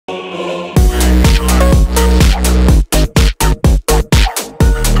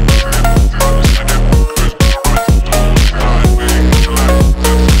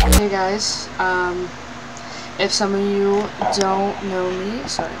if some of you don't know me,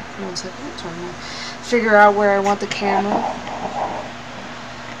 sorry, 1 second, trying to figure out where I want the camera.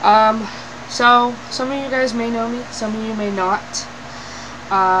 So some of you guys may know me, some of you may not.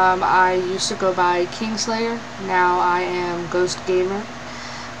 I used to go by Kingslayer. Now I am Ghost Gamer.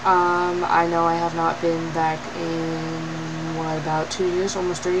 I know I have not been back in, what, about 2 years,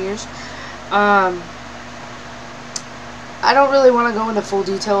 almost 3 years. I don't really want to go into full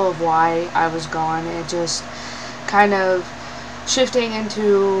detail of why I was gone. It just kind of shifting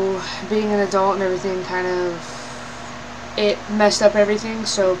into being an adult and everything it messed up everything.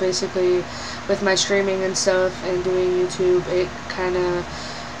 So basically with my streaming and stuff and doing YouTube,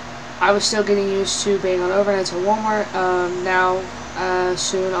 I was still getting used to being on overnights at Walmart. Now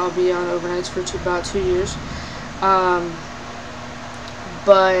soon I'll be on overnights for about 2 years.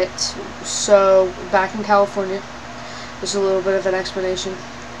 But so back in California, just a little bit of an explanation.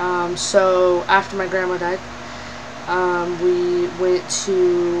 So after my grandma died, we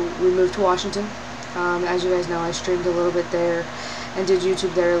moved to Washington. As you guys know, I streamed a little bit there and did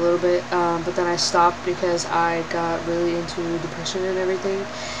YouTube there a little bit, but then I stopped because I got really into depression and everything,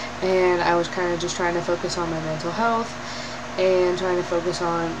 and I was kind of just trying to focus on my mental health and trying to focus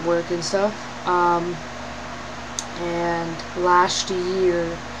on work and stuff. And last year,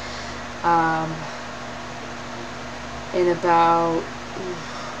 in about,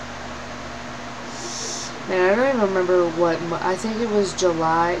 man, I don't even remember what, I think it was June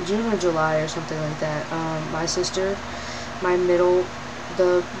or July or something like that. My sister, my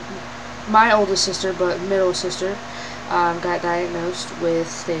oldest sister, but middle sister, got diagnosed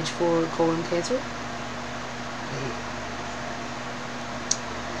with stage 4 colon cancer.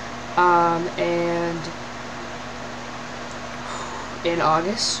 And in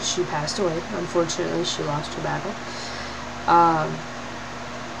August, she passed away. Unfortunately, she lost her battle.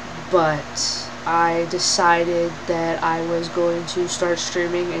 But I decided that I was going to start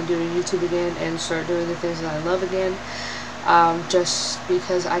streaming and doing YouTube again and start doing the things that I love again, just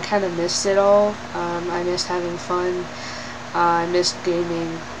because I kind of missed it all. I missed having fun, I missed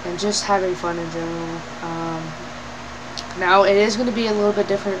gaming, and just having fun in general. Now it is going to be a little bit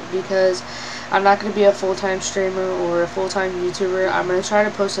different because I'm not going to be a full-time streamer or a full-time YouTuber. I'm going to try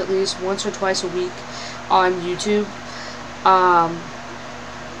to post at least once or twice a week on YouTube.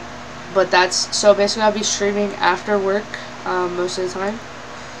 But that's, so basically I'll be streaming after work most of the time.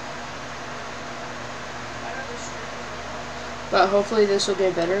 But hopefully this will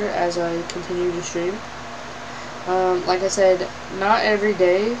get better as I continue to stream. Like I said, not every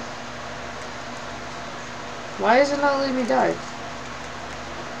day. Why is it not letting me die?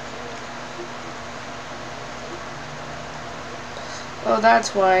 Oh,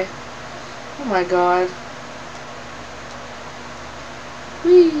 that's why. Oh my god.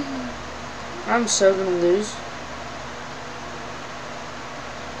 Whee! I'm so gonna lose.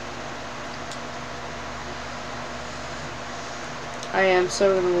 I am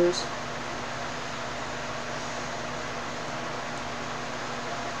so gonna lose.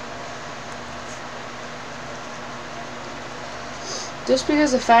 Just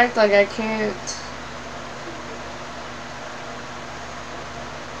because the fact, like, I can't.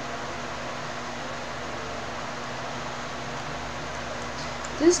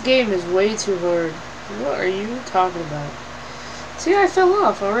 This game is way too hard. What are you talking about? See, I fell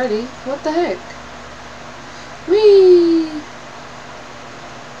off already. What the heck? Whee!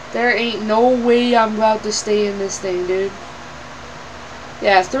 There ain't no way I'm about to stay in this thing, dude.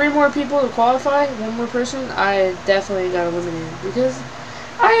 Yeah, 3 more people to qualify, 1 more person, I definitely got eliminated because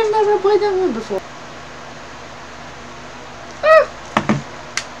I have never played that one before. Ah!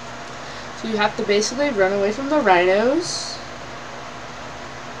 So you have to basically run away from the rhinos.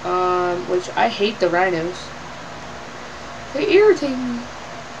 Which I hate the rhinos. They irritate me.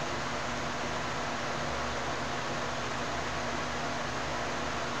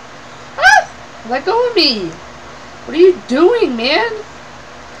 Ah! Let go of me! What are you doing, man?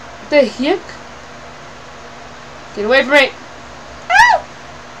 What the heck? Get away from me! Ah!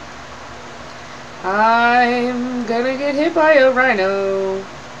 I'm gonna get hit by a rhino.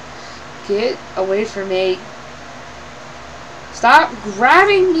 Get away from me. Stop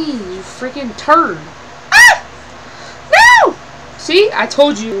grabbing me, you freaking turd. Ah! No! See, I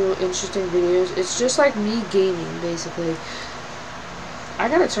told you, interesting videos. It's just like me gaming, basically. I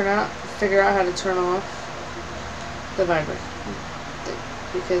gotta figure out how to turn off the vibrator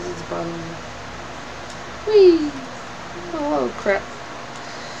because it's bothering me. Whee! Oh crap!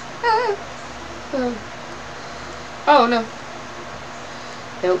 Ah. Oh no!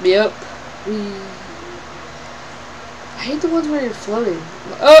 Help me up! Whee! I hate the ones where you're floating.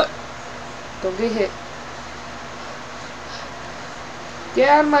 Oh! Don't get hit. Get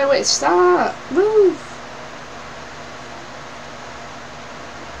out of my way. Stop. Move.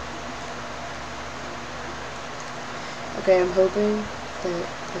 Okay, I'm hoping that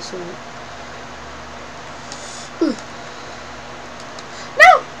this will... Ooh.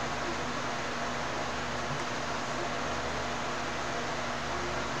 No!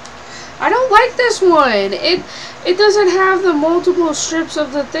 I don't like this one. It doesn't have the multiple strips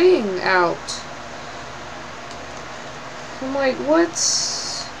of the thing out. I'm like,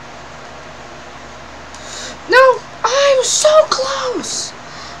 what's... No! I was so close!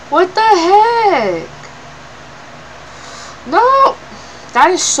 What the heck? No! That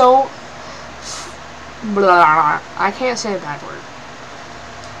is so... Blah. I can't say a bad word.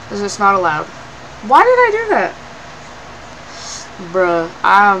 Because it's not allowed. Why did I do that? Bruh,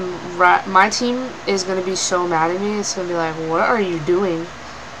 my team is gonna be so mad at me. It's gonna be like, what are you doing?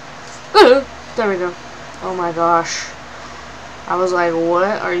 There we go. Oh my gosh. I was like,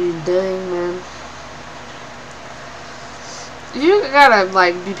 what are you doing, man? You gotta,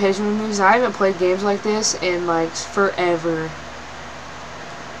 like, be patient with me because I haven't played games like this in, like, forever.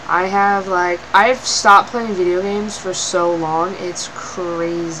 I've stopped playing video games for so long. It's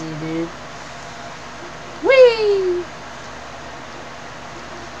crazy, dude. Whee!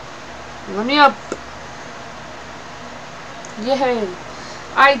 Let me up. Yay.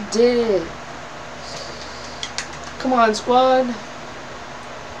 I did it. Come on, squad.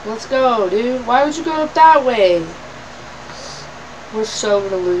 Let's go, dude. Why would you go up that way? We're so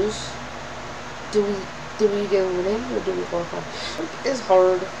gonna lose. Do we get eliminated or do we qualify? It's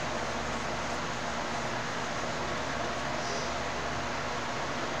hard.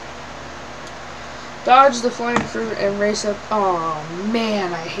 Dodge the flying fruit and race up. Oh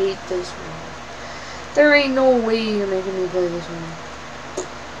man, I hate this one. There ain't no way you're making me play this one.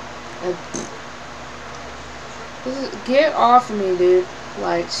 Get off of me, dude.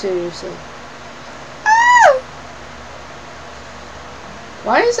 Like, seriously. Ah!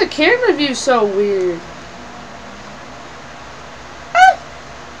 Why is the camera view so weird? Ah!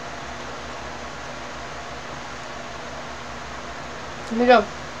 Let me go.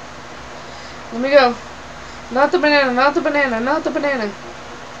 Let me go. Not the banana, not the banana, not the banana.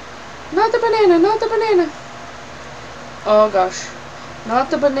 Not the banana, not the banana. Oh gosh. Not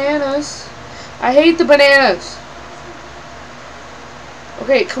the bananas. I hate the bananas.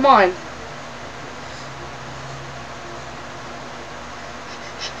 Okay, come on.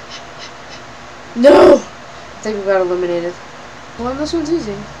 No! I think we got eliminated. Well, this one's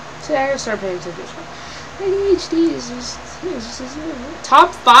easy. See, I gotta start paying attention. ADHD is just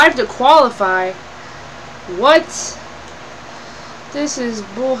top 5 to qualify. What? This is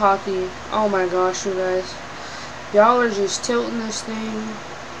bull hockey. Oh my gosh, you guys. Y'all are just tilting this thing.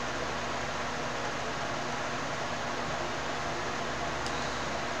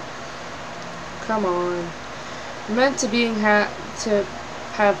 Come on. Meant to being to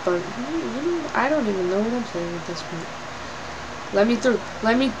have fun. I don't even know what I'm saying at this point. Let me through.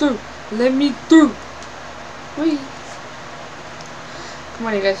 Let me through. Let me through. Whee. Come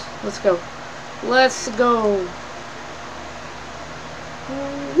on, you guys. Let's go. Let's go.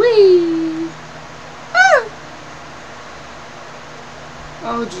 Whee. Ah.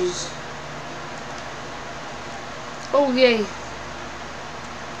 Oh, jeez. Oh, yay.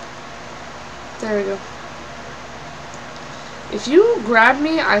 There we go. If you grab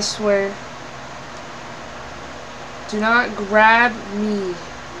me, I swear. Do not grab me.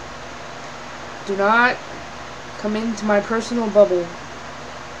 Do not come into my personal bubble.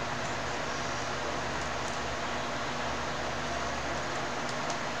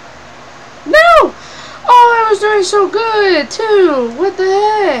 No! Oh, I was doing so good, too. What the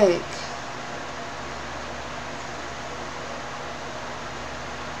heck?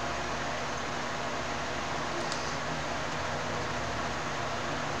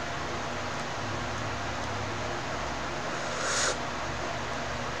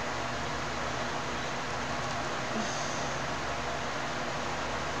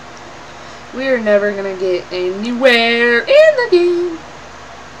 We are never gonna get anywhere in the game.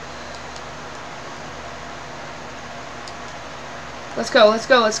 Let's go, let's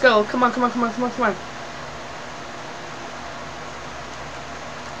go, let's go. Come on, come on, come on, come on, come on.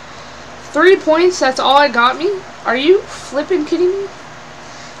 3 points, that's all I got me? Are you flipping kidding me?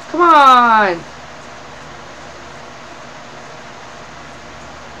 Come on.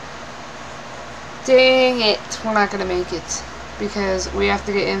 Dang it, we're not gonna make it. Because we have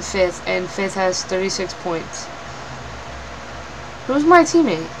to get in 5th, and 5th has 36 points. Who's my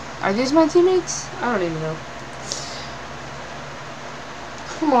teammate? Are these my teammates? I don't even know.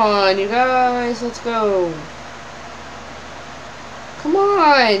 Come on, you guys, let's go. Come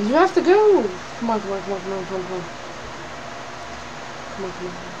on, you have to go. Come on, come on, come on, come on, come on, come on. Come on, come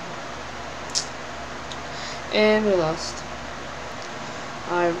on. And we lost.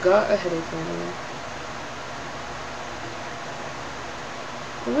 I've got a headache right now.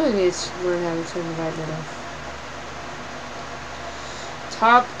 I really need to learn how to turn the vibrate off.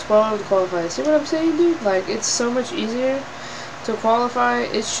 Top 12 to qualify. See what I'm saying, dude? Like, it's so much easier to qualify.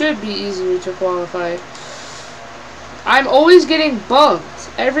 It should be easier to qualify. I'm always getting bumped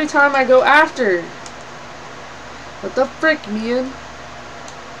every time I go after. What the frick, man?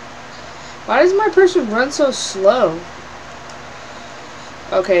 Why does my person run so slow?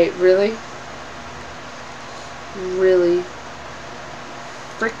 Okay, really? Really?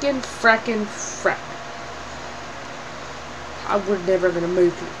 Frickin' frackin' frack. We're never gonna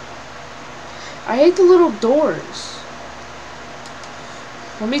make it. I hate the little doors.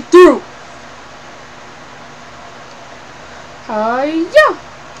 Let me through! Yeah!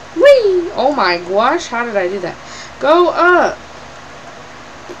 Whee! Oh my gosh, how did I do that? Go up!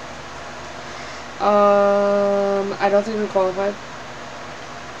 I don't think we qualified.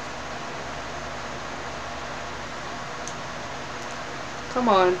 Come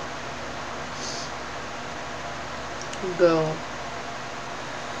on. Go.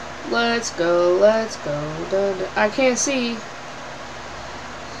 Let's go, let's go. Dun, dun. I can't see.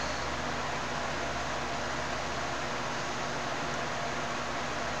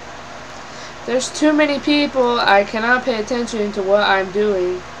 There's too many people. I cannot pay attention to what I'm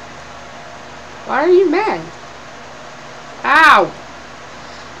doing. Why are you mad? Ow!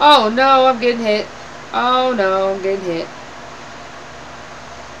 Oh no, I'm getting hit. Oh no, I'm getting hit.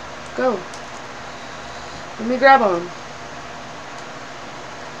 Go. Let me grab on.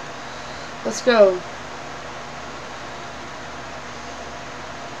 Let's go.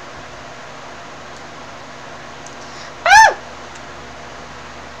 Ah!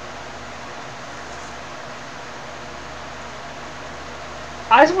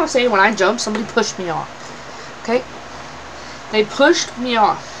 I just want to say, when I jumped, somebody pushed me off. Okay? They pushed me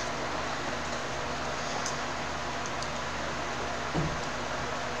off.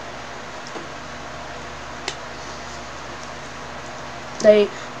 They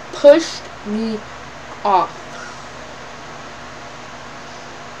pushed me off.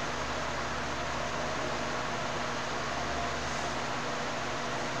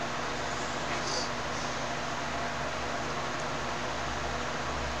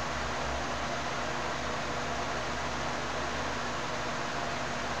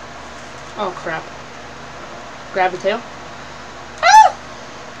 Oh crap. Grab the tail. Ah!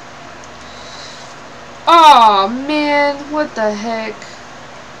 Oh man, what the heck?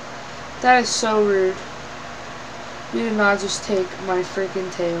 That is so rude. You did not just take my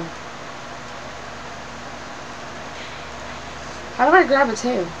freaking tail. How do I grab a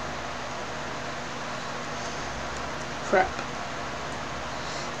tail? Crap.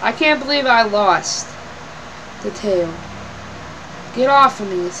 I can't believe I lost the tail. Get off of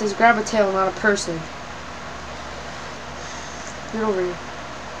me. It says grab a tail, not a person. Get over here.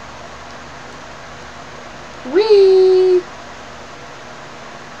 Whee!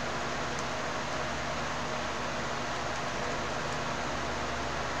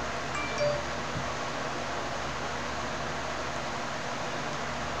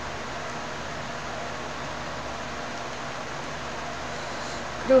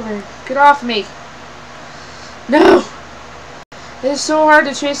 Get over here. Get off me. No! It's so hard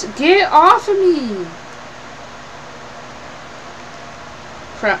to chase. Get off of me!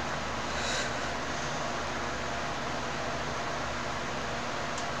 Crap.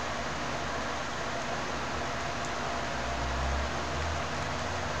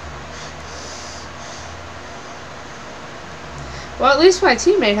 Well, at least my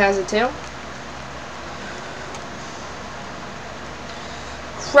teammate has a tail.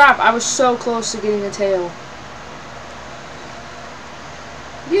 Crap, I was so close to getting a tail.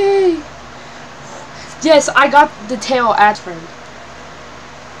 Yay! Yes, I got the tail at friend.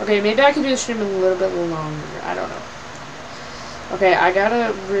 Okay, maybe I can do the stream a little bit longer. I don't know. Okay, I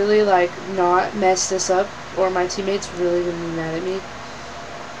gotta really, like, not mess this up, or my teammates really gonna be mad at me.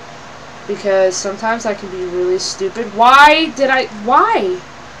 Because sometimes I can be really stupid. Why?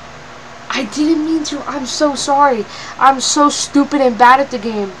 I didn't mean to. I'm so sorry. I'm so stupid and bad at the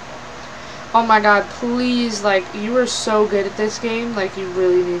game. Oh my god, please, like, you are so good at this game. Like, you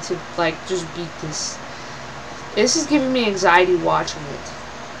really need to, like, just beat this. This is giving me anxiety watching it.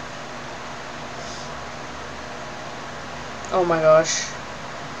 Oh my gosh.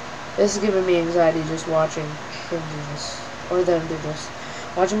 This is giving me anxiety just watching him do this. Or them do this.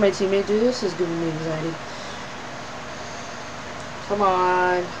 Watching my teammate do this is giving me anxiety. Come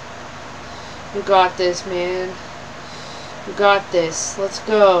on. You got this, man. You got this. Let's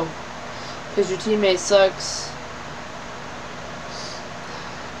go. Because your teammate sucks.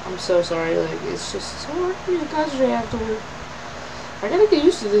 I'm so sorry. Like, it's just so hard for me to concentrate afterward. I gotta get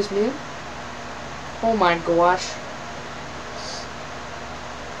used to this, man. Oh my gosh.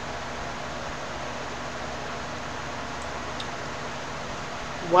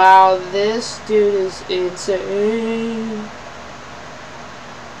 Wow, this dude is insane.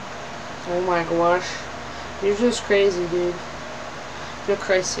 Oh my gosh. You're just crazy, dude. You're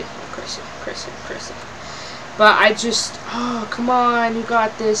crazy. You're crazy. Crazy. Crazy. But I just... Oh, come on. You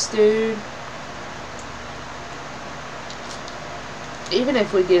got this, dude. Even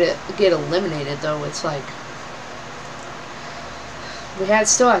if we get eliminated, though, it's like... We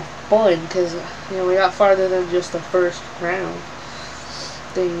still had fun, because, you know, we got farther than just the first round.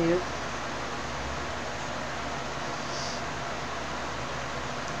 Thing, you know.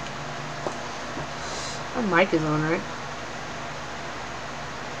 My mic is on, right?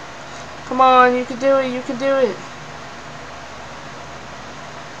 Come on, you can do it, you can do it.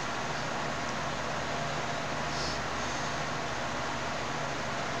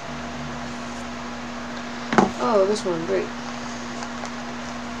 Oh, this one, great.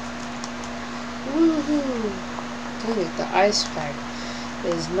 Woohoo! Dang it, the ice pack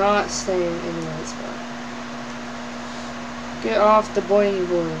is not staying in the right spot. Get off the boing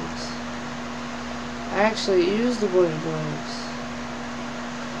boings. Actually, use the boing boings.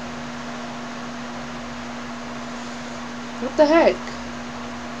 What the heck?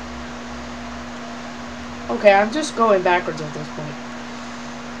 Okay, I'm just going backwards at this point.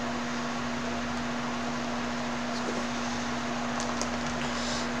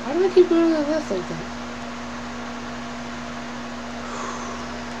 Why do I keep moving to the left like that?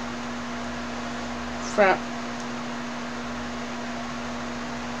 Crap.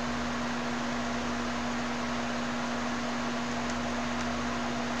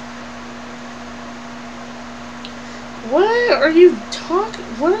 What are you talking?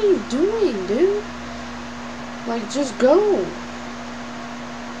 What are you doing, dude? Like, just go.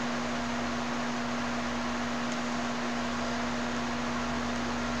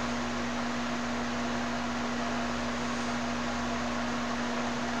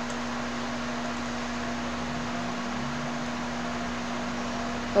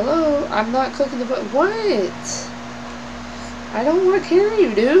 Hello? I'm not clicking the button. What? I don't want to carry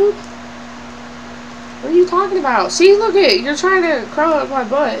you, dude. What are you talking about? See, look at it. You're trying to crawl up my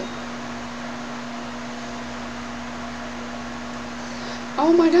butt.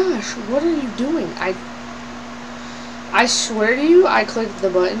 Oh my gosh. What are you doing? I swear to you, I clicked the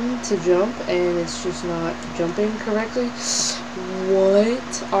button to jump and it's just not jumping correctly.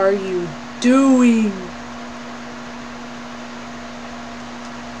 What are you doing?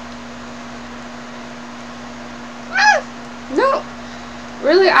 Ah! No!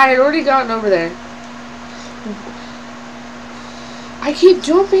 Really? I had already gotten over there. I keep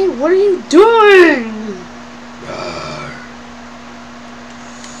jumping. What are you doing?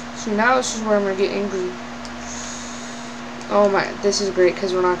 So now this is where I'm going to get angry. Oh my, this is great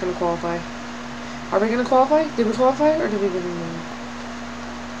because we're not going to qualify. Are we going to qualify? Did we qualify or did we get in there?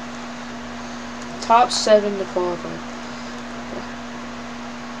 Top 7 to qualify. Okay.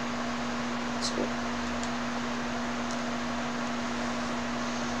 That's good.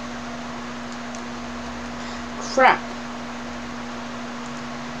 Crap.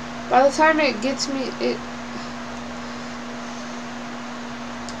 By the time it gets me,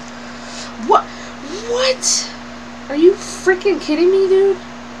 What? What? Are you freaking kidding me, dude?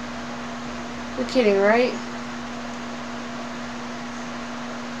 You're kidding, right?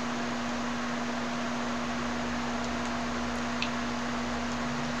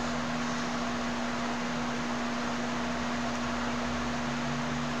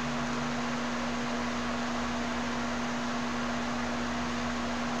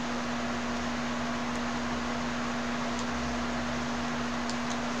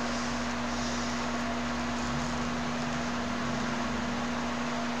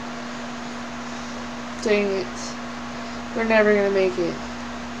 Dang it. We're never gonna make it.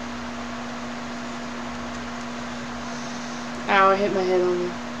 Ow, I hit my head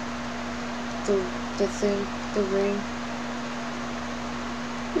on the thing, the ring.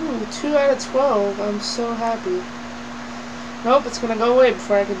 Ooh, 2 out of 12. I'm so happy. Nope, it's gonna go away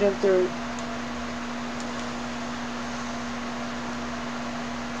before I can jump through it.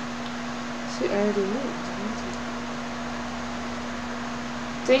 See, I already moved.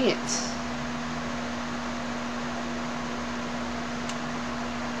 Dang it.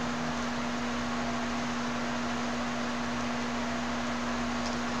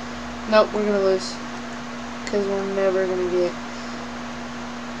 Nope, we're gonna lose. Because we're never gonna get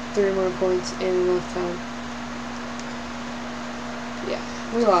 3 more points in enough time. Yeah,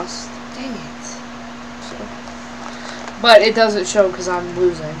 we lost. Dang it. So, but it doesn't show because I'm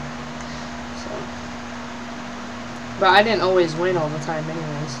losing. So, but I didn't always win all the time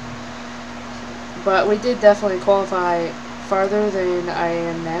anyways. But we did definitely qualify farther than I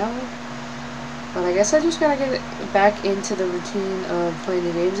am now. But I guess I just gotta get back into the routine of playing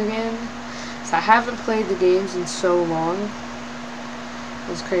the games again. So I haven't played the games in so long.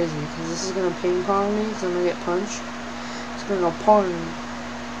 It's crazy because this is gonna ping pong me because I'm gonna get punched. It's gonna go pong.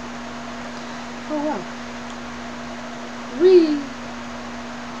 Oh wow. Whee!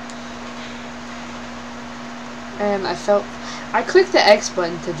 And I clicked the X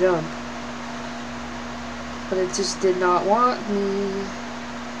button to jump. But it just did not want me.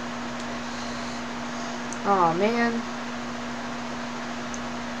 Aw, man.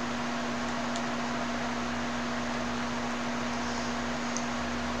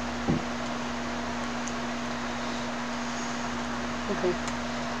 Okay.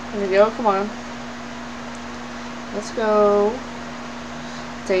 Here we go, come on. Let's go.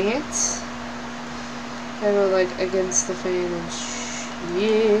 Dang it. Gotta go, like, against the fan and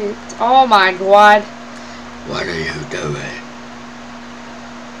shit. Oh my god. What are you doing?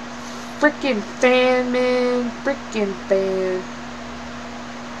 Frickin' fan, man. Frickin' fan.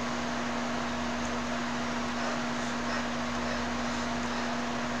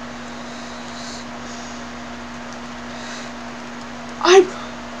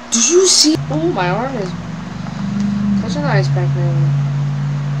 Did you see? Oh, my arm is touching the ice pack, man.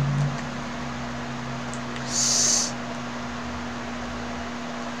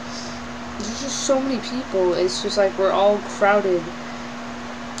 There's just so many people. It's just like we're all crowded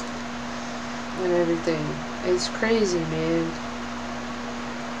and everything. It's crazy, man.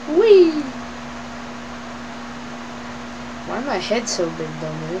 Whee! Why is my head so big,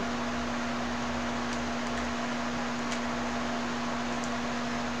 though, man?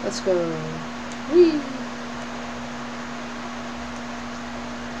 Let's go. Whee!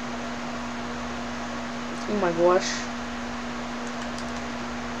 Oh my gosh.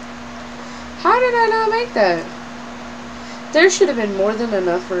 How did I not make that? There should have been more than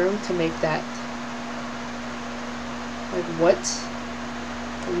enough room to make that. Like, what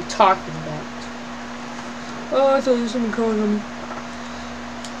are you talking about? Oh, I thought there was someone calling on me.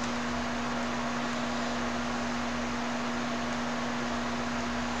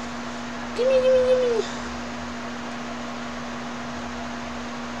 Gimme.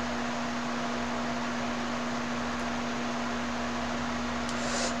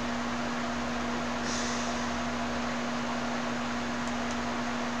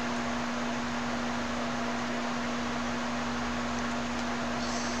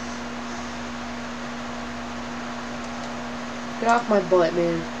 Get off my butt,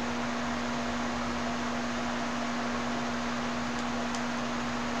 man.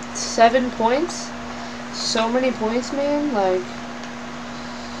 $7 points? So many points, man. Like,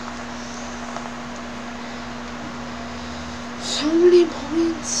 so many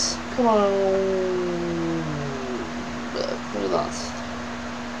points. Come on. We lost.